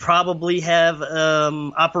 We probably have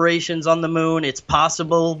operations on the moon. It's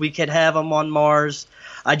possible we could have them on Mars.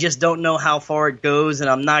 I just don't know how far it goes, and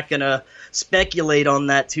I'm not going to speculate on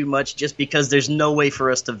that too much just because there's no way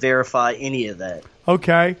for us to verify any of that.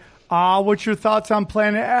 Okay. What's your thoughts on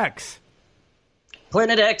Planet X?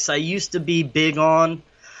 Planet X, I used to be big on.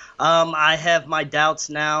 I have my doubts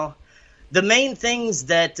now. The main things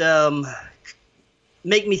that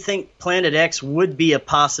make me think Planet X would be a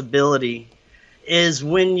possibility is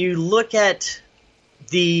when you look at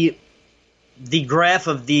the graph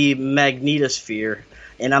of the magnetosphere,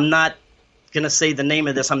 and I'm not going to say the name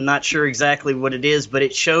of this. I'm not sure exactly what it is, but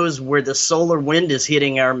it shows where the solar wind is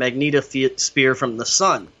hitting our magnetosphere from the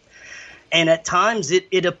sun. And at times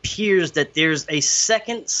it appears that there's a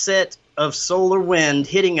second set of solar wind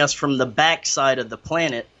hitting us from the backside of the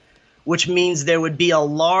planet, which means there would be a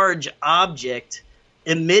large object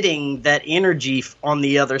emitting that energy on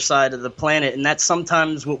the other side of the planet. And that's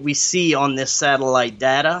sometimes what we see on this satellite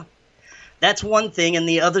data. That's one thing. And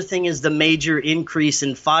the other thing is the major increase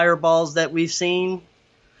in fireballs that we've seen.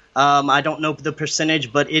 I don't know the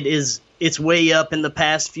percentage, but it's way up in the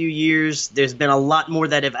past few years. There's been a lot more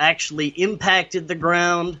that have actually impacted the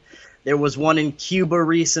ground. There was one in Cuba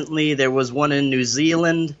recently. There was one in New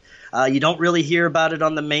Zealand. You don't really hear about it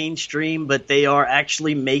on the mainstream, but they are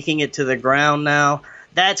actually making it to the ground now.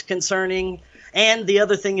 That's concerning. And the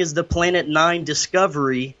other thing is the Planet 9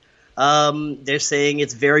 discovery. They're saying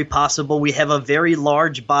it's very possible we have a very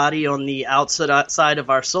large body on the outside of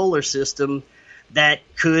our solar system that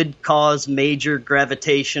could cause major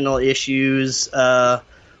gravitational issues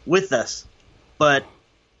with us. But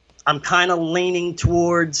I'm kind of leaning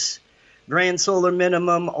towards grand solar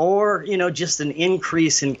minimum or, just an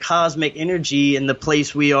increase in cosmic energy in the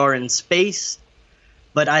place we are in space.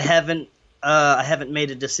 But I haven't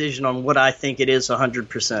made a decision on what I think it is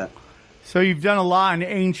 100%. So you've done a lot in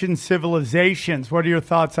ancient civilizations. What are your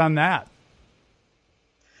thoughts on that?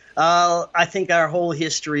 I think our whole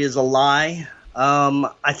history is a lie.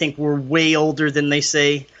 I think we're way older than they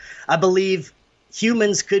say. I believe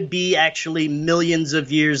humans could be actually millions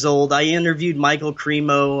of years old. I interviewed Michael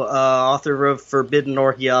Cremo, author of Forbidden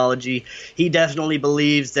Archaeology. He definitely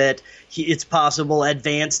believes that it's possible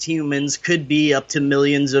advanced humans could be up to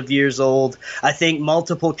millions of years old. I think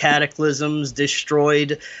multiple cataclysms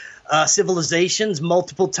destroyed civilizations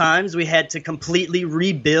multiple times. We had to completely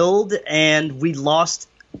rebuild, and we lost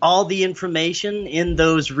all the information in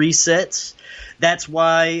those resets. That's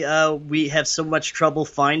why we have so much trouble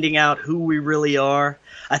finding out who we really are.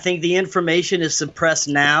 I think the information is suppressed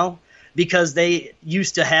now because they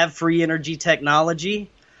used to have free energy technology.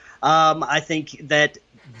 I think that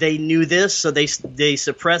they knew this, so they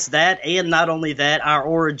suppressed that. And not only that, our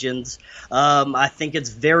origins. I think it's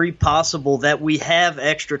very possible that we have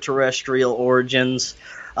extraterrestrial origins,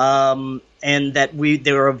 and that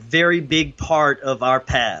they're a very big part of our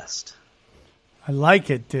past. I like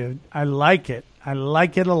it, dude. I like it. I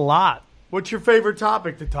like it a lot. What's your favorite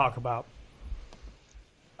topic to talk about?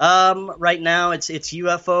 Right now, it's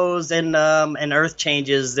UFOs and Earth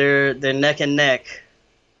changes. They're neck and neck.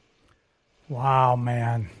 Wow,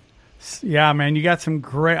 man. Yeah, man, you got some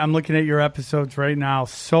great... I'm looking at your episodes right now.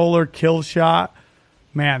 Solar Kill Shot.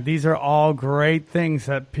 Man, these are all great things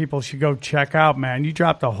that people should go check out, man. You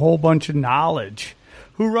dropped a whole bunch of knowledge.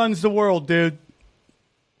 Who runs the world, dude?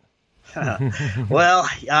 Well,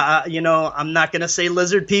 I'm not going to say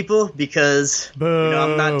lizard people because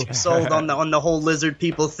I'm not too sold on the whole lizard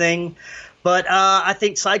people thing. But I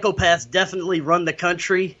think psychopaths definitely run the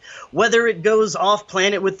country. Whether it goes off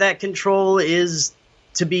planet with that control is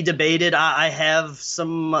to be debated. I have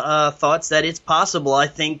some thoughts that it's possible. I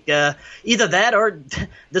think either that or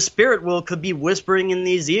the spirit world could be whispering in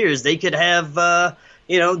these ears. They could have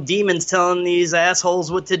demons telling these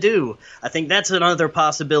assholes what to do. I think that's another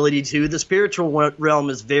possibility too. The spiritual realm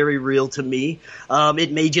is very real to me.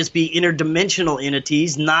 It may just be interdimensional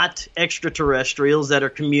entities, not extraterrestrials that are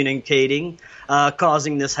communicating,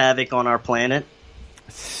 causing this havoc on our planet.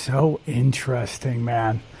 So interesting,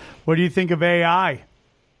 man. What do you think of AI?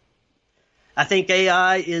 I think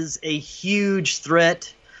AI is a huge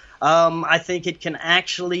threat. I think it can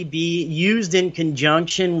actually be used in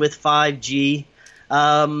conjunction with 5G.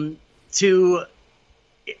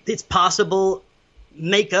 It's possible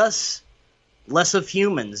make us less of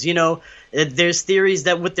humans. There's theories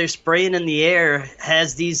that what they're spraying in the air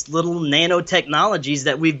has these little nanotechnologies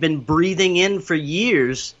that we've been breathing in for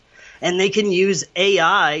years, and they can use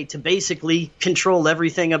AI to basically control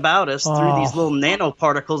everything about us through these little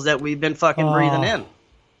nanoparticles that we've been fucking breathing in.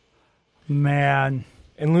 Man.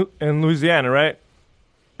 In Louisiana, right?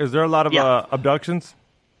 Is there a lot of abductions?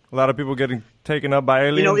 A lot of people getting taken up by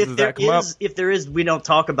aliens? You know, Does that come up? if there is, we don't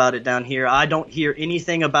talk about it down here. I don't hear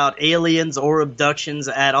anything about aliens or abductions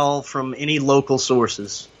at all from any local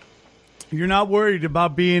sources. You're not worried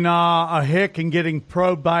about being a hick and getting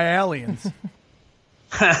probed by aliens?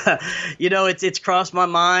 You know, it's crossed my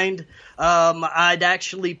mind. I'd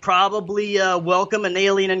actually probably welcome an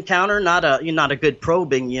alien encounter, not a good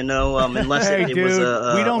probing, you know, unless Hey, it was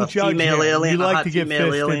we don't a judge female here. alien, You like a hot to get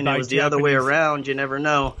female fisted alien. by It was the other way Japanese. around. You never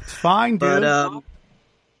know. It's fine, dude. But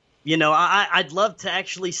you know, I'd love to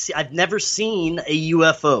actually see. I've never seen a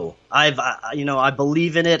UFO. I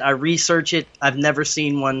believe in it. I research it. I've never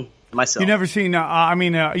seen one myself. You never seen? I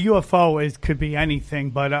mean, a UFO could be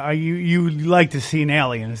anything, but you like to see an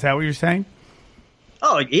alien? Is that what you're saying?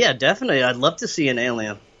 Oh yeah, definitely. I'd love to see an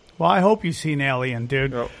alien. Well, I hope you see an alien,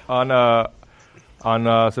 dude.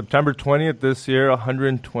 On September 20th this year,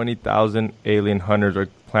 120,000 alien hunters are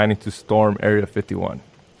planning to storm Area 51.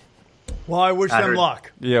 Well, I wish them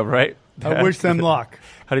luck. Yeah, right? I wish them luck.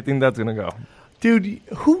 How do you think that's going to go? Dude,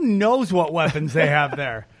 who knows what weapons they have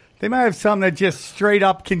there? They might have some that just straight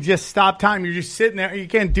up can just stop time. You're just sitting there. You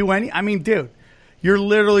can't do any. I mean, dude, you're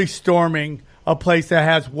literally storming a place that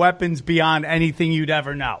has weapons beyond anything you'd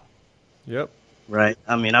ever know. Yep. Right.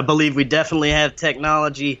 I mean, I believe we definitely have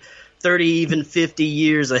technology 30, even 50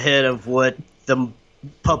 years ahead of what the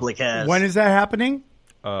public has. When is that happening?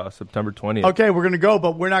 September 20th. Okay, we're going to go,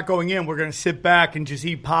 but we're not going in. We're going to sit back and just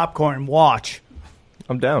eat popcorn and watch.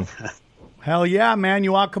 I'm down. Hell yeah, man.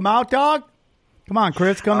 You want to come out, dog? Come on,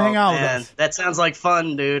 Chris. Come hang out with us. That sounds like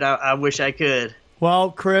fun, dude. I wish I could.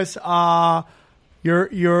 Well, Chris,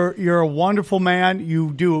 you're a wonderful man.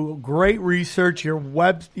 You do great research. Your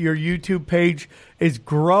YouTube page is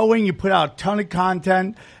growing. You put out a ton of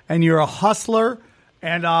content, and you're a hustler.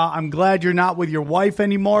 And I'm glad you're not with your wife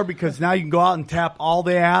anymore, because now you can go out and tap all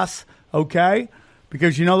the ass, okay?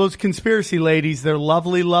 Because you know those conspiracy ladies, they're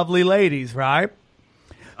lovely, lovely ladies, right?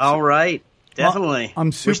 All right. Definitely.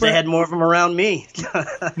 I'm super. Wish they had more of them around me.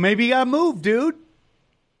 Maybe you got to move, dude.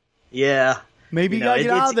 Yeah. Maybe you got to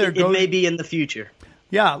get out of there. It may be in the future.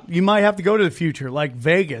 Yeah, you might have to go to the future, like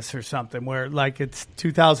Vegas or something, where like it's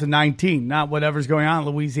 2019, not whatever's going on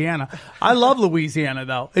in Louisiana. I love Louisiana,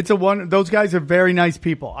 though. Those guys are very nice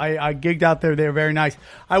people. I gigged out there; they're very nice.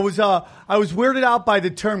 I was weirded out by the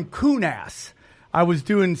term coon ass. I was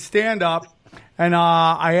doing stand up, and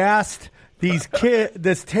I asked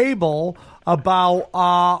this table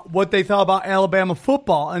about what they thought about Alabama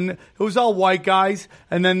football, and it was all white guys,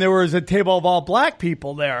 and then there was a table of all black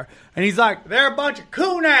people there, and he's like, they're a bunch of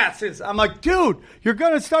coon asses. I'm like, dude, you're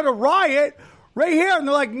gonna start a riot right here, and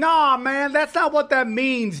they're like, nah, man, that's not what that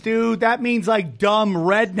means, dude. That means like dumb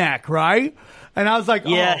redneck, right? And I was like,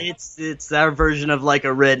 yeah, it's our version of like a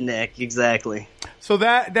redneck, exactly. So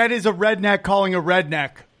that is a redneck calling a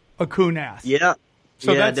redneck a coon ass. Yeah.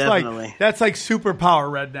 So yeah, that's definitely. that's like superpower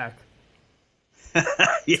redneck.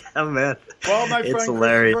 Yeah, man. Well, my friend it's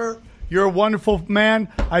hilarious. Christopher, you're a wonderful man.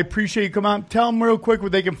 I appreciate you coming out. Tell them real quick where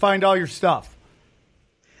they can find all your stuff.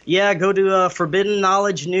 Yeah, go to Forbidden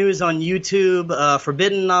Knowledge News on YouTube,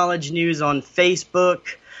 Forbidden Knowledge News on Facebook.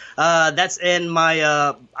 You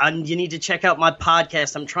need to check out my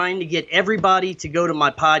podcast. I'm trying to get everybody to go to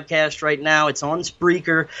my podcast right now. It's on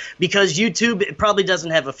Spreaker, because YouTube, it probably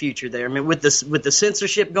doesn't have a future there. I mean, with the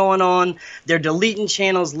censorship going on, they're deleting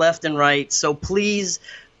channels left and right. So please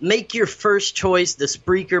make your first choice the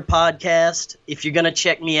Spreaker podcast if you're going to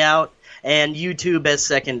check me out, and YouTube as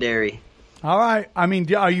secondary. All right. I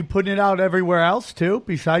mean, are you putting it out everywhere else too,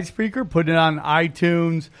 besides Spreaker? Putting it on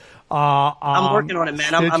iTunes? I'm working on it,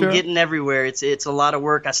 man. I'm getting everywhere. It's a lot of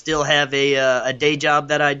work. I still have a day job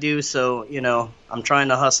that I do, so I'm trying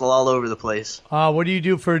to hustle all over the place. What do you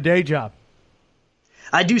do for a day job?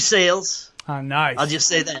 I do sales. Oh, nice. I'll just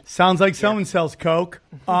say that. Sounds like someone sells Coke.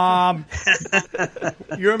 You're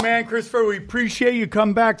a man, Christopher. We appreciate you.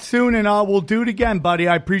 Come back soon, and we'll do it again, buddy.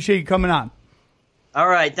 I appreciate you coming on. All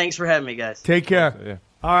right. Thanks for having me, guys. Take care. Yeah.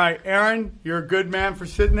 All right, Aaron, you're a good man for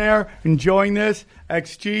sitting there, enjoying this.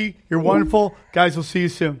 XG, you're wonderful. Guys, we'll see you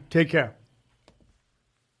soon. Take care.